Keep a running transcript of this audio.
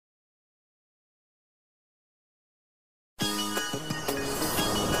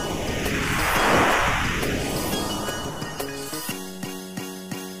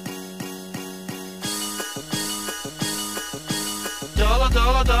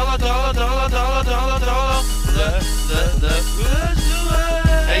Doelow. Let's do it.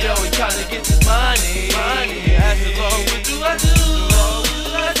 Hey yo, we tryna get this money. Ask the Lord, what do I do?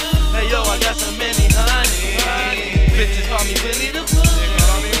 Hey yo, I got so many honey. Bitches call me Willie the Pooh.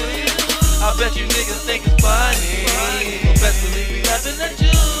 I bet you niggas think it's funny. But best believe we laughing at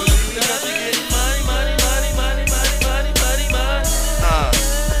you. Because we getting money.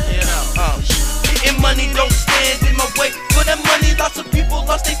 Getting money don't stand in my way. For that money, lots of people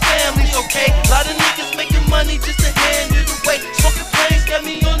lost their families, okay? A lot of niggas making money just to hand it away. Smoking planes got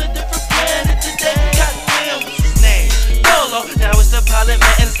me on a different planet today. Goddamn, what's his name? Doelow. Now it's the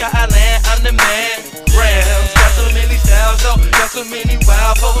Pilotman in Sky Island. I'm the man. Grams got so many styles, though. Got so many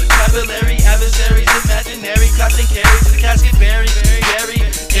wild vocabulary, adversaries, imaginary, cotton carries to the casket, very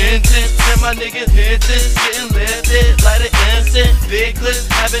intense. And my niggas hit this, getting lifted like an instant. Big clips,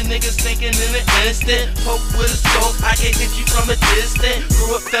 having niggas thinking in an instant. Poke with a scope, I can hit you from a distance.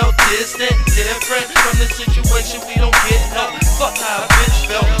 Grew up, felt distant, different from the situation. We don't get help. Fuck how a bitch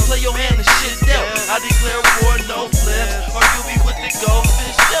felt. Play your hand and shit dealt. I declare war, no flips, or you'll be with the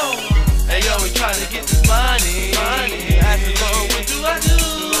goldfish. Yo, hey yo, we tryna get this money. Ask the Lord, what do I do?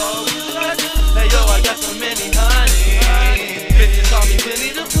 Hey yo, I got so many honey. Bitches call me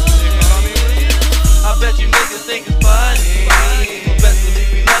Willie the Pooh. I bet you niggas think it's funny. But best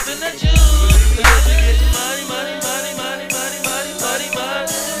believe we laughing at you. Because we getting money.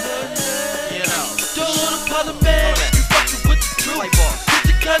 You know, Doelow the Pilotman, you fucking with the truth. FlightBoss, it's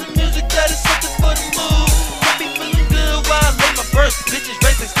the kind of music that is something for the mood. Got me feeling good while I lay my verse. Bitches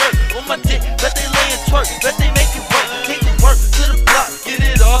raise their skirt on my dick, bet they lay and twerk, bet they make it work. Take the work to the block, get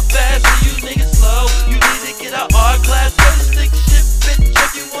it off fast. So you niggas slow, you need to get out our class. Play the stick shit, bitch,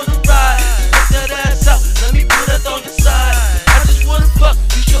 if you wanna ride. Take that ass out, let me put that on your side. I just wanna fuck,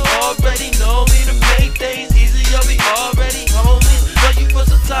 you should already know me. To make things easier, we already homies. Know you for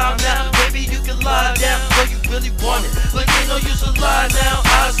some time now, maybe you can lie down. Know you really want it, look, ain't no use to lie now.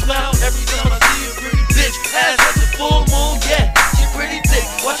 I smile every time I see a pretty bitch. Ass at the full moon, yeah, she pretty thick.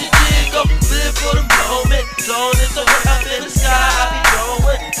 Watch it jiggle, live for the moment. Zone is so high up in the sky, I be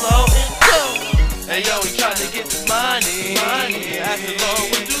going, floating. Hey yo, we tryna get this money. Ask the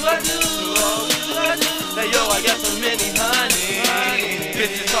Lord, what do I do? Hey yo, I got so many honey.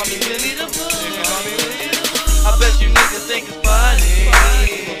 Bitches call me Willie the Pooh. I bet you niggas think it's funny.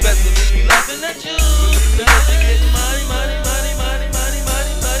 But best believe we laughing at you. Because we getting money.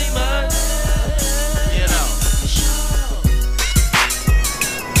 You know.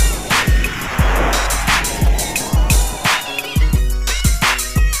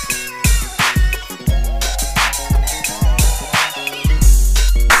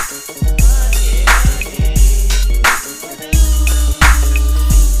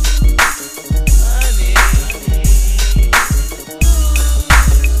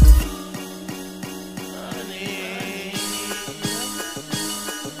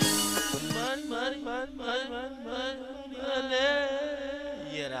 Money.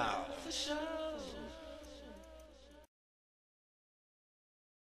 You know. For sure.